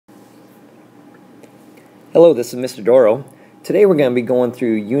Hello, this is Mr. Doro. Today we're going to be going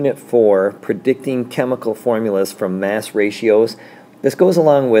through Unit 4, Predicting Chemical Formulas from Mass Ratios. This goes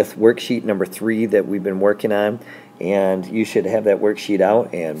along with worksheet number 3 that we've been working on, and you should have that worksheet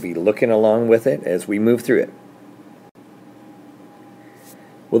out and be looking along with it as we move through it.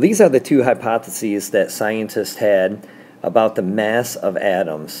 Well, these are the two hypotheses that scientists had about the mass of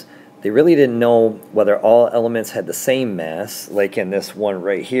atoms. They really didn't know whether all elements had the same mass, like in this one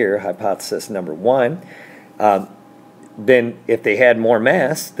right here, hypothesis number 1. Then if they had more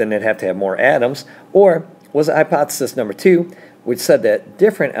mass, then they'd have to have more atoms. Or was it hypothesis number 2, which said that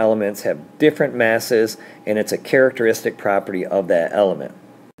different elements have different masses and it's a characteristic property of that element.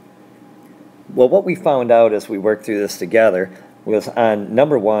 Well, what we found out as we worked through this together was on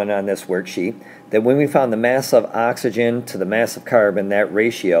number 1 on this worksheet, that when we found the mass of oxygen to the mass of carbon, that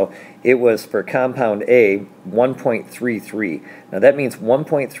ratio, it was for compound A 1.33. Now that means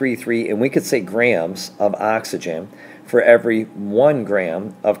 1.33, and we could say grams of oxygen for every 1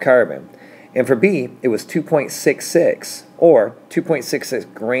 gram of carbon. And for B, it was 2.66, or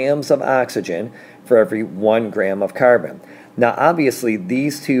 2.66 grams of oxygen for every 1 gram of carbon. Now obviously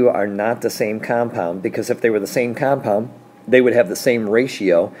these two are not the same compound, because if they were the same compound, they would have the same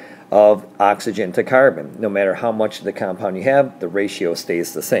ratio of oxygen to carbon. No matter how much of the compound you have, the ratio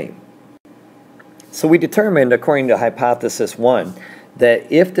stays the same. So we determined, according to hypothesis 1,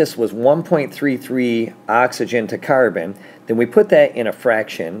 that if this was 1.33 oxygen to carbon, then we put that in a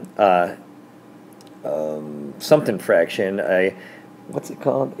fraction, something fraction, what's it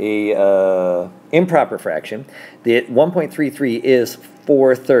called? A improper fraction. The 1.33 is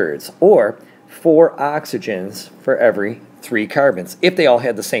 4/3, or 4 oxygens for every 3 carbons, if they all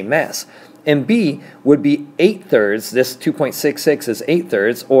had the same mass. And B would be 8/3, this 2.66 is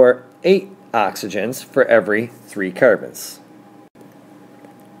 8/3, or 8 oxygens for every 3 carbons.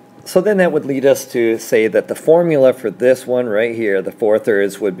 So then that would lead us to say that the formula for this one right here, the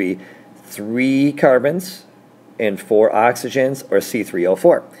 4/3, would be 3 carbons and 4 oxygens, or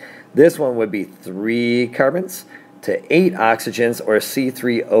C3O4. This one would be 3 carbons to 8 oxygens, or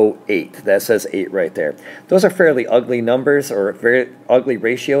C3O8. That says 8 right there. Those are fairly ugly numbers, or very ugly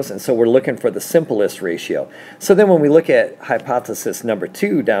ratios, and so we're looking for the simplest ratio. So then when we look at hypothesis number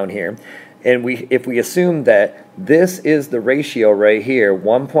 2 down here, and if we assume that this is the ratio right here,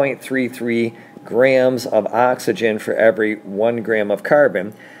 1.33 grams of oxygen for every 1 gram of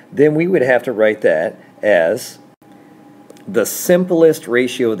carbon, then we would have to write that as the simplest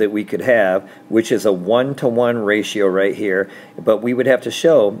ratio that we could have, which is a 1-to-1 ratio right here, but we would have to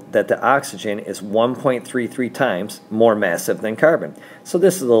show that the oxygen is 1.33 times more massive than carbon. So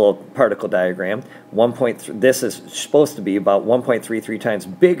this is a little particle diagram. This is supposed to be about 1.33 times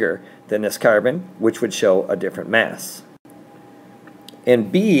bigger than this carbon, which would show a different mass.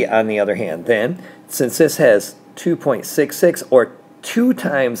 And B, on the other hand, then, since this has 2.66, or 2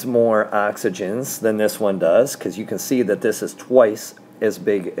 times more oxygens than this one does, because you can see that this is twice as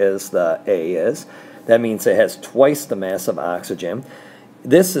big as the A is. That means it has twice the mass of oxygen.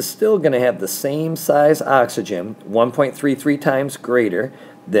 This is still going to have the same size oxygen, 1.33 times greater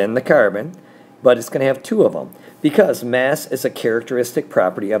than the carbon, but it's going to have 2 of them, because mass is a characteristic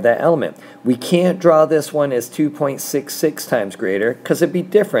property of that element. We can't draw this one as 2.66 times greater, because it'd be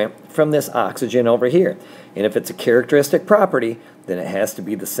different from this oxygen over here. And if it's a characteristic property, then it has to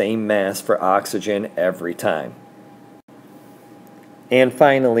be the same mass for oxygen every time. And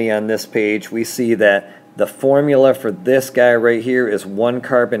finally, on this page, we see that the formula for this guy right here is 1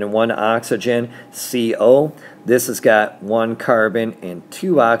 carbon and 1 oxygen, CO. This has got 1 carbon and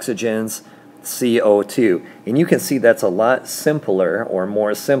 2 oxygens, CO2. And you can see that's a lot simpler, or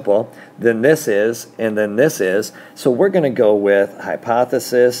more simple, than this is, and then this is. So we're going to go with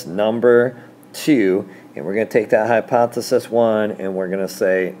hypothesis number 2, and we're going to take that hypothesis 1 and we're going to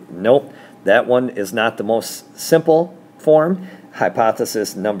say, nope, that one is not the most simple form.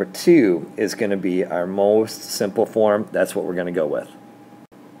 Hypothesis number 2 is going to be our most simple form. That's what we're going to go with.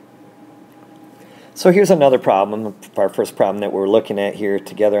 So here's another problem, our first problem that we're looking at here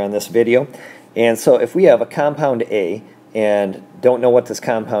together on this video. And so if we have a compound A and don't know what this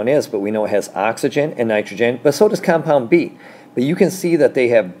compound is, but we know it has oxygen and nitrogen, but so does compound B. But you can see that they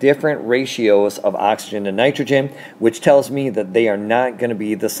have different ratios of oxygen to nitrogen, which tells me that they are not going to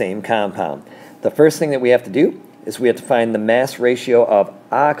be the same compound. The first thing that we have to do is we have to find the mass ratio of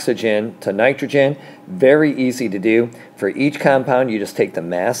oxygen to nitrogen. Very easy to do. For each compound, you just take the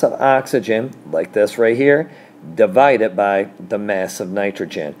mass of oxygen, like this right here, divide it by the mass of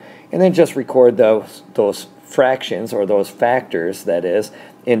nitrogen. And then just record those fractions, or those factors, that is,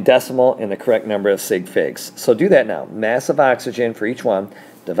 in decimal in the correct number of sig figs. So do that now. Mass of oxygen for each one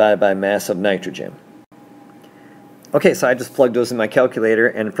divided by mass of nitrogen. Okay, so I just plugged those in my calculator,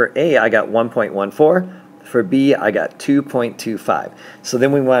 and for A I got 1.14. For B, I got 2.25. So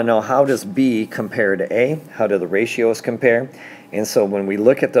then we want to know, how does B compare to A? How do the ratios compare? And so when we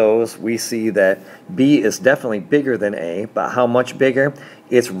look at those, we see that B is definitely bigger than A, but how much bigger?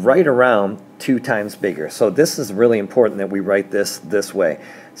 It's right around 2 times bigger. So this is really important that we write this way.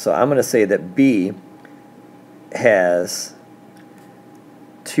 So I'm going to say that B has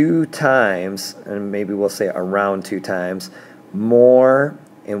 2 times, and maybe we'll say around 2 times, more.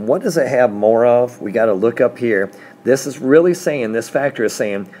 And what does it have more of? We got to look up here. This is really saying, this factor is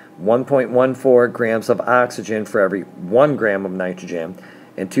saying 1.14 grams of oxygen for every 1 gram of nitrogen,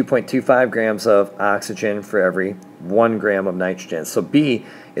 and 2.25 grams of oxygen for every 1 gram of nitrogen. So B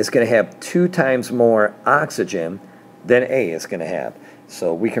is going to have 2 times more oxygen than A is going to have.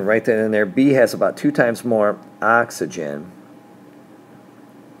 So we can write that in there. B has about 2 times more oxygen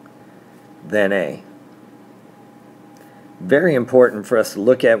than A. Very important for us to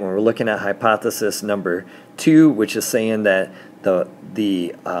look at when we're looking at hypothesis number 2, which is saying that the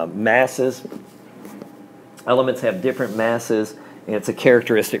masses, elements have different masses, and it's a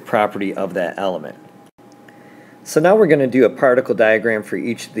characteristic property of that element. So now we're going to do a particle diagram for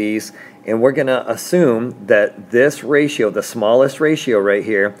each of these, and we're going to assume that this ratio, the smallest ratio right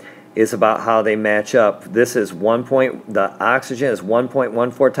here, is about how they match up. This is the oxygen is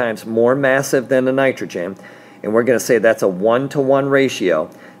 1.14 times more massive than the nitrogen. And we're going to say that's a 1-to-1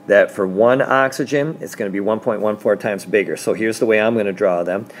 ratio, that for 1 oxygen, it's going to be 1.14 times bigger. So here's the way I'm going to draw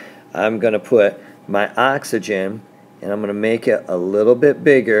them. I'm going to put my oxygen, and I'm going to make it a little bit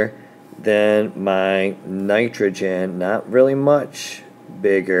bigger than my nitrogen. Not really much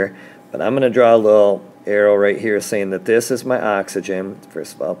bigger, but I'm going to draw a little arrow right here saying that this is my oxygen.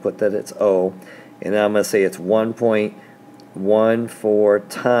 First of all, I'll put that it's O, and then I'm going to say it's 1.14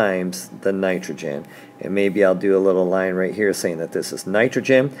 times the nitrogen. And maybe I'll do a little line right here saying that this is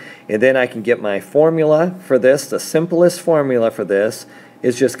nitrogen. And then I can get my formula for this. The simplest formula for this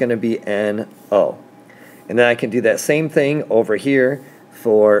is just going to be NO. And then I can do that same thing over here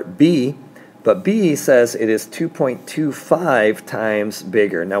for B. But B says it is 2.25 times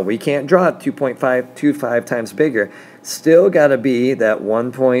bigger. Now we can't draw it 2.25 times bigger. Still got to be that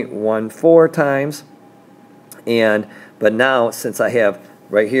 1.14 times. But now, since I have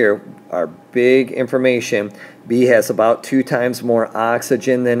right here our big information, B has about 2 times more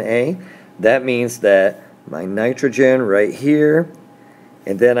oxygen than A. That means that my nitrogen right here,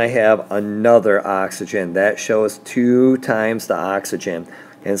 and then I have another oxygen. That shows 2 times the oxygen.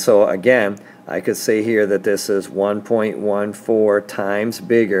 And so again, I could say here that this is 1.14 times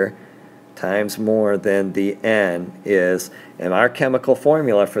bigger, times more than the N is. And our chemical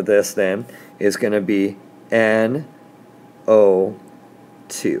formula for this then is going to be NO2,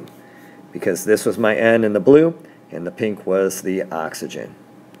 because this was my N in the blue and the pink was the oxygen.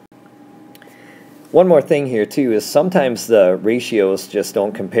 One more thing here too is sometimes the ratios just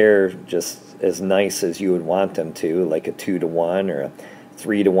don't compare just as nice as you would want them to, like a 2-to-1 or a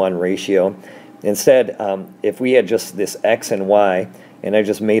 3-to-1 ratio. Instead, if we had just this X and Y, and I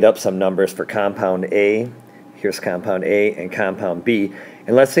just made up some numbers for compound A, here's compound A and compound B,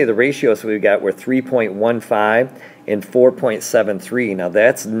 and let's say the ratios we got were 3.15 and 4.73. Now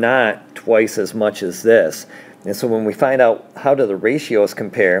that's not twice as much as this. And so when we find out how do the ratios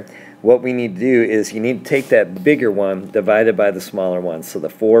compare, what we need to do is you need to take that bigger one divided by the smaller one. So the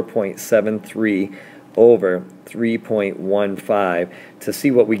 4.73 over 3.15 to see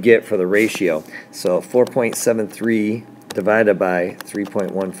what we get for the ratio. So 4.73 divided by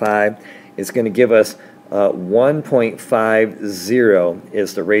 3.15 is going to give us 1.50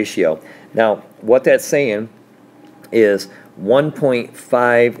 is the ratio. Now, what that's saying is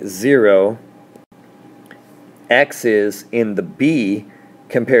 1.50 X's in the B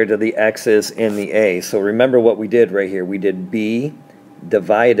compared to the X's in the A. So remember what we did right here. We did B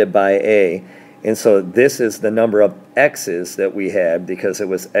divided by A. And so this is the number of X's that we had because it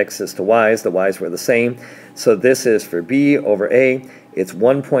was X's to Y's. The Y's were the same. So this is for B over A. It's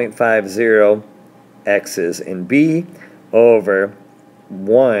 1.50 X's in B over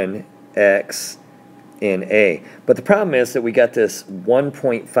 1X in A. But the problem is that we got this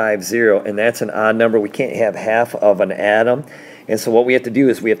 1.50, and that's an odd number. We can't have half of an atom. And so what we have to do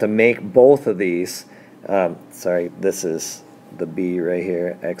is we have to make both of these, this is the B right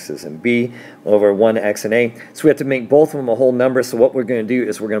here, X is in B, over 1X in A. So we have to make both of them a whole number. So what we're going to do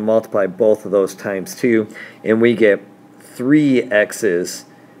is we're going to multiply both of those times 2, and we get 3 X's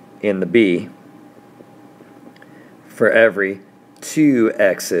in the B for every 2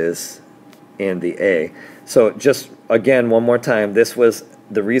 X's in the A. So just again, one more time, this was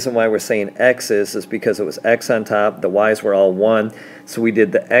the reason why we're saying x's is because it was x on top, the y's were all 1, so we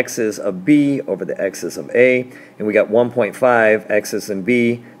did the x's of b over the x's of a, and we got 1.5 x's in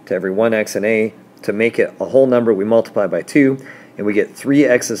b to every 1x in a. To make it a whole number, we multiply by 2, and we get 3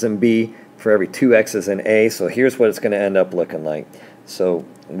 x's in b for every 2 x's in a. So here's what it's going to end up looking like. So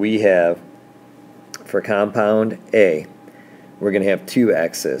we have, for compound A, we're going to have 2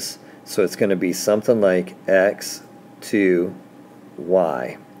 x's. So it's going to be something like x, 2,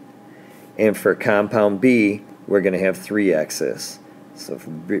 y. And for compound B, we're going to have 3 x's. So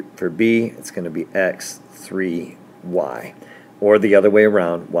for B, it's going to be x, 3, y. Or the other way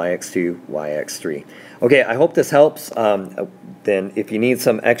around, yx2, yx3. Okay, I hope this helps. Then if you need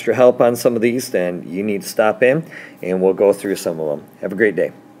some extra help on some of these, then you need to stop in, and we'll go through some of them. Have a great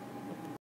day.